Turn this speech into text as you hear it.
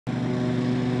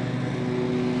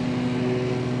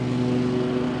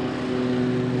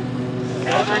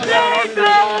Time.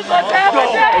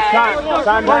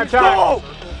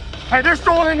 Hey, they're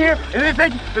strolling in here and they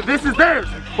think that this is theirs.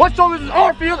 Let's show this is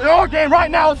our field and our game right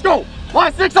now. Let's go.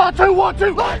 Line 6 on 2, 1,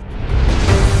 2, line.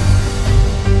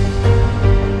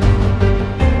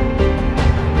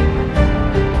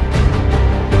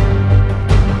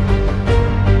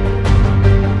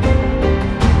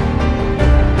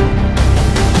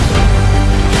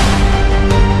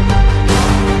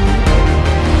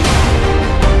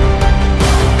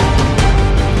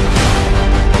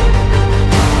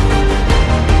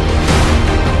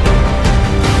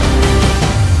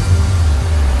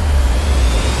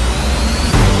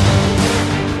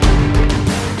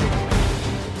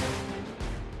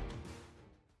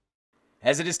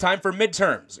 As it is time for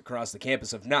midterms across the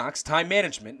campus of Knox, time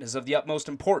management is of the utmost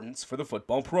importance for the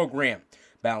football program.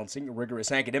 Balancing a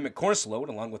rigorous academic course load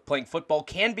along with playing football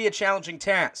can be a challenging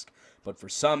task, but for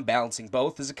some, balancing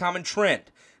both is a common trend,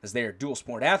 as they are dual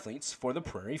sport athletes for the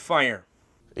Prairie Fire.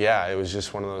 Yeah, it was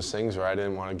just one of those things where I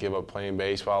didn't want to give up playing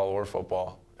baseball or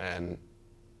football, and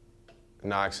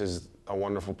Knox is a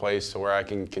wonderful place to where I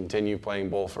can continue playing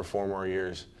both for 4 more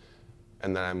years,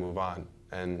 and then I move on.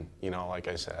 And, you know, like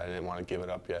I said, I didn't want to give it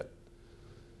up yet.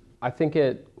 I think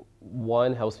it,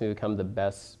 one, helps me become the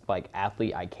best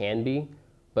athlete I can be,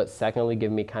 but secondly, give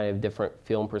me kind of different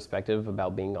feel and perspective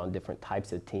about being on different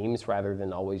types of teams rather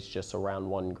than always just around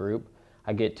one group.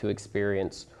 I get to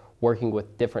experience working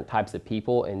with different types of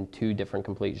people in 2 different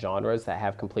complete genres that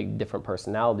have complete different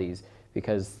personalities,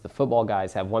 because the football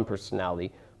guys have one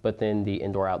personality, but then the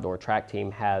indoor-outdoor track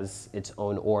team has its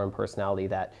own aura and personality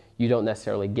that you don't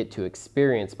necessarily get to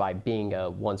experience by being a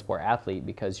one-sport athlete,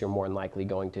 because you're more than likely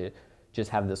going to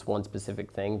just have this one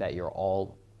specific thing that you're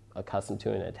all accustomed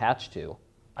to and attached to.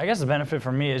 I guess the benefit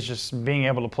for me is just being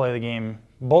able to play the game,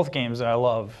 both games that I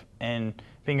love, and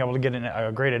being able to get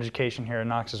a great education here at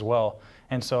Knox as well.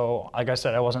 And so, like I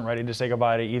said, I wasn't ready to say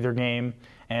goodbye to either game,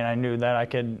 and I knew that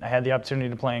I had the opportunity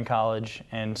to play in college,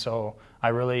 and so I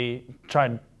really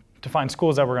tried to find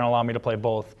schools that were going to allow me to play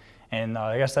both. And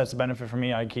I guess that's the benefit for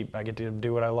me. I get to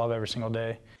do what I love every single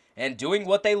day. And doing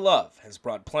what they love has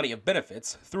brought plenty of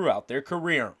benefits throughout their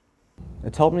career.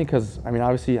 It's helped me because, I mean,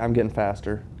 obviously I'm getting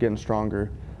faster, getting stronger.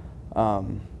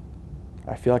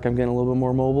 I feel like I'm getting a little bit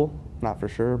more mobile, not for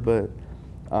sure, but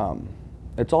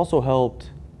it's also helped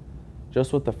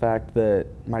just with the fact that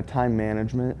my time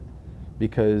management,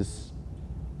 because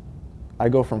I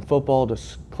go from football to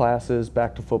classes,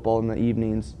 back to football in the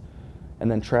evenings, and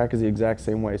then track is the exact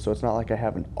same way. So it's not like I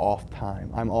have an off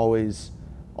time. I'm always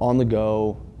on the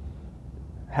go,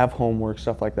 have homework,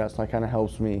 stuff like that. So it kind of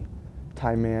helps me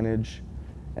time manage.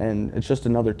 And it's just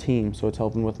another team, so it's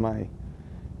helping with my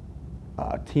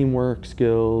teamwork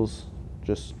skills,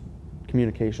 just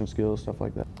communication skills, stuff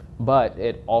like that. But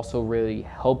it also really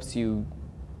helps you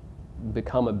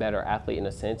become a better athlete in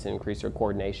a sense and increase your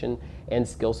coordination and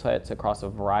skill sets across a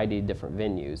variety of different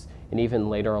venues. And even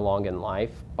later along in life,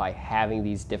 by having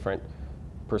these different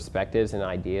perspectives and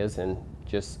ideas and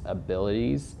just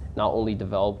abilities, not only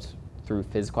developed through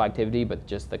physical activity, but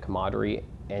just the camaraderie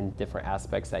and different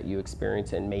aspects that you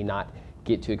experience and may not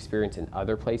get to experience in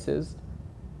other places,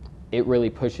 it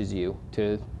really pushes you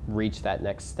to reach that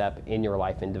next step in your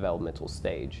life and developmental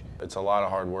stage. It's a lot of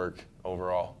hard work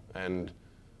overall, and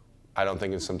I don't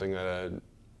think it's something that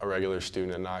a regular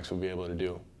student at Knox would be able to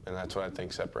do, and that's what I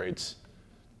think separates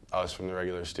us from the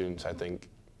regular students. I think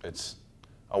it's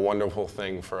a wonderful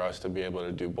thing for us to be able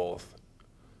to do both,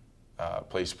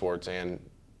 play sports and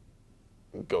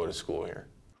go to school here.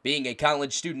 Being a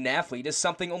college student athlete is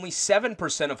something only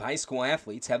 7% of high school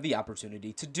athletes have the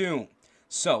opportunity to do.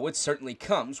 So it certainly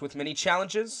comes with many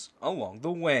challenges along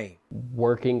the way.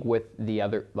 Working with the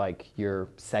other, your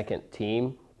second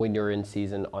team when you're in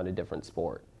season on a different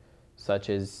sport, such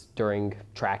as during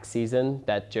track season,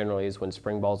 that generally is when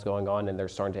spring ball's going on and they're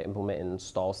starting to implement and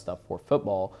install stuff for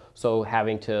football. So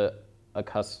having to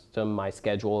accustom my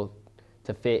schedule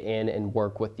to fit in and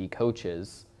work with the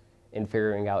coaches and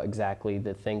figuring out exactly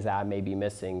the things that I may be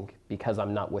missing because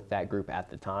I'm not with that group at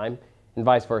the time, and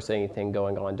vice versa, anything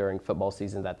going on during football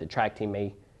season that the track team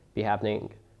may be happening,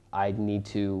 I need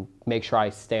to make sure I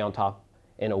stay on top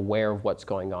and aware of what's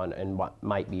going on and what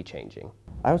might be changing.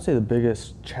 I would say the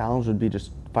biggest challenge would be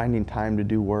just finding time to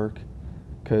do work,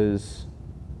 because,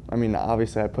 I mean,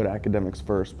 obviously I put academics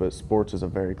first, but sports is a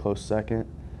very close second.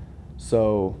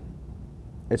 So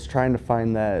it's trying to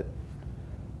find that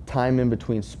time in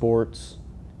between sports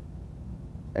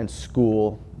and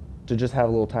school to just have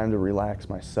a little time to relax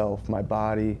myself, my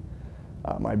body,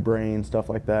 my brain, stuff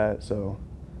like that. So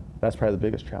that's probably the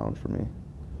biggest challenge for me.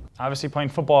 Obviously playing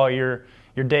football, your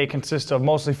day consists of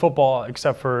mostly football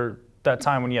except for that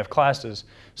time when you have classes.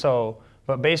 So,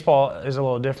 but baseball is a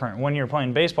little different. When you're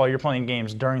playing baseball, you're playing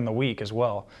games during the week as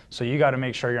well. So you got to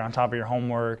make sure you're on top of your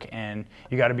homework, and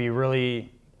you got to be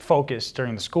really focused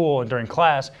during the school and during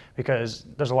class, because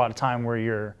there's a lot of time where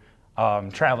you're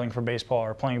traveling for baseball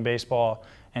or playing baseball.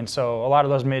 And so a lot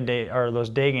of those midday or those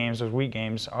day games, those week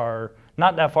games, are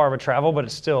not that far of a travel, but it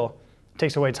still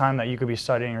takes away time that you could be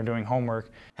studying or doing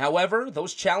homework. However,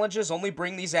 those challenges only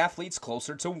bring these athletes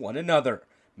closer to one another,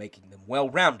 making them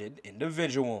well-rounded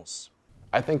individuals.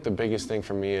 I think the biggest thing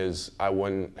for me is I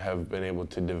wouldn't have been able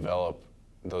to develop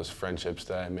those friendships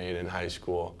that I made in high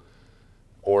school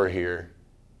or here.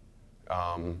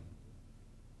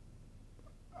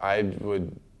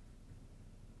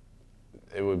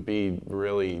 It would be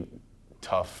really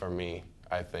tough for me,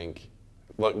 I think.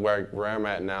 Look, where I'm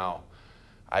at now,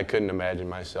 I couldn't imagine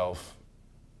myself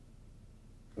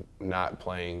not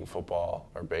playing football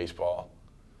or baseball.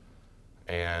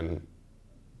 And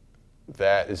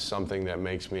that is something that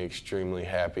makes me extremely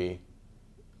happy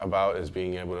about, is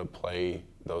being able to play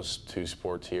those two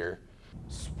sports here.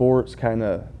 Sports kind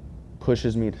of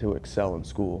pushes me to excel in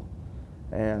school.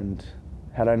 And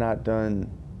had I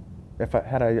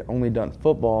only done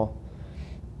football,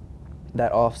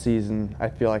 that off season, I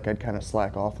feel like I'd kind of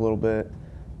slack off a little bit,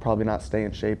 probably not stay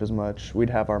in shape as much. We'd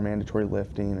have our mandatory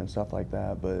lifting and stuff like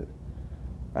that, but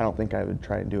I don't think I would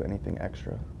try and do anything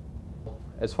extra.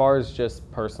 As far as just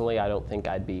personally, I don't think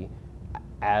I'd be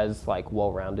as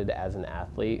well-rounded as an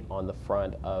athlete on the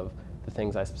front of the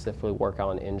things I specifically work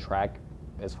on in track,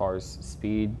 as far as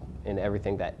speed and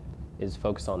everything that is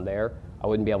focused on there. I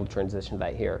wouldn't be able to transition to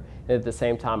that here. And at the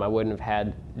same time, I wouldn't have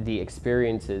had the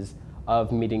experiences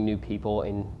of meeting new people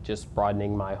and just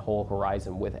broadening my whole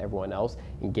horizon with everyone else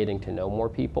and getting to know more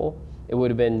people. It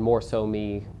would have been more so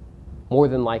me, more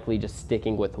than likely, just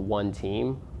sticking with one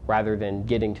team rather than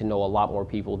getting to know a lot more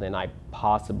people than I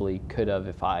possibly could have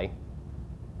if I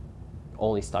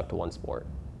only stuck to one sport.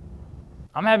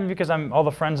 I'm happy because all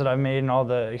the friends that I've made and all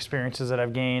the experiences that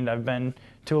I've gained. I've been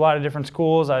to a lot of different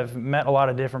schools. I've met a lot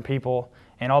of different people,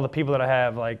 and all the people that I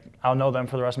have, I'll know them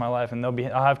for the rest of my life, and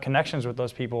I'll have connections with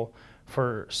those people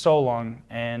for so long,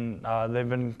 and they've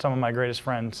been some of my greatest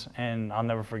friends, and I'll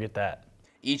never forget that.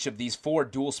 Each of these 4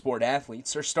 dual sport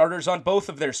athletes are starters on both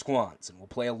of their squads and will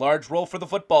play a large role for the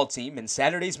football team in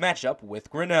Saturday's matchup with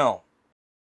Grinnell.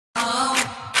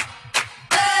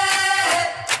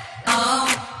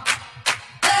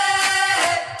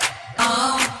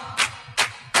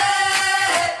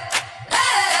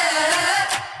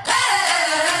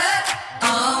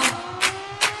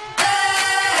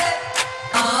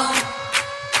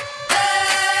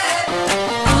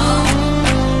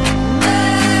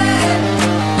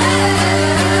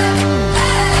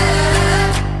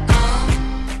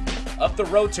 The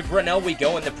road to Grinnell we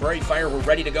go, and the Prairie Fire were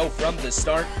ready to go from the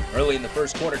start. Early in the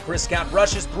first quarter, Chris Scott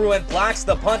rushes through and blocks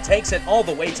the punt, takes it all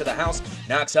the way to the house,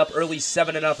 knocks up early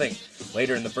 7-0.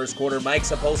 Later in the first quarter, Mike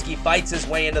Sapolsky fights his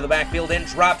way into the backfield and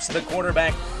drops the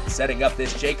quarterback, setting up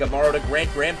this Jake Amaro to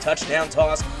Grant Graham touchdown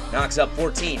toss, knocks up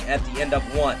 14 at the end of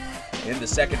 1. In the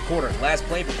second quarter, last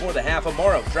play before the half,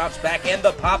 Amaro drops back, and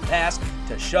the pop pass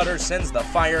to Shutter sends the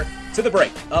Fire to the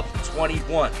break, up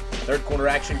 21. Third quarter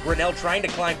action, Grinnell trying to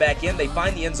climb back in. They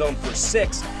find the end zone for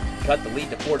 6, cut the lead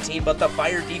to 14, but the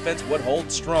Fire defense would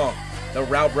hold strong. The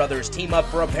Rao brothers team up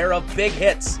for a pair of big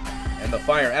hits, and the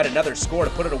Fire add another score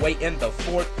to put it away in the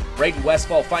 4th. Braden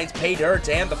Westfall finds pay dirt,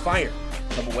 and the Fire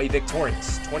come away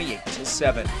victorious,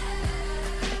 28-7.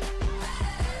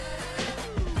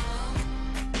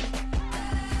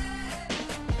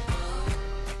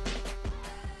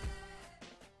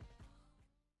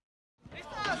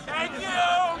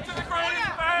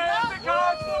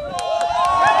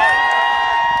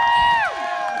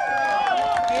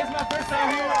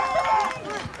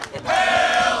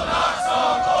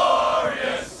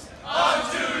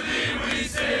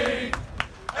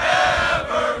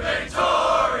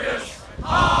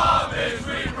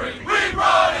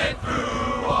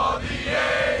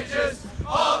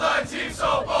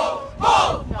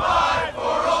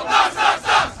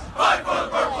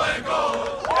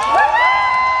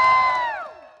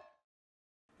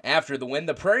 After the win,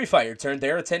 the Prairie Fire turned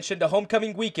their attention to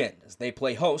homecoming weekend as they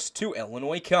play host to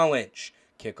Illinois College.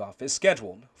 Kickoff is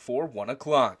scheduled for 1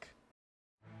 o'clock.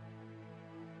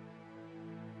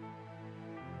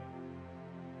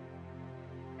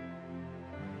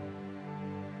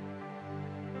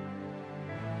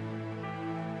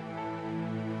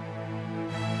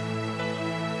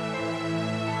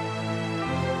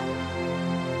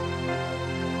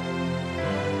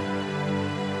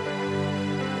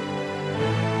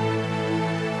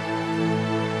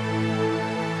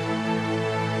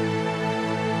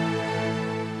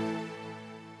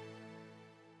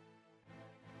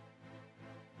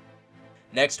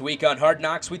 Next week on Hard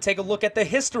Knocks, we take a look at the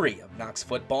history of Knox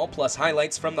football plus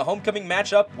highlights from the homecoming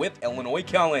matchup with Illinois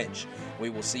College. We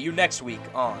will see you next week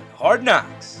on Hard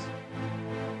Knocks.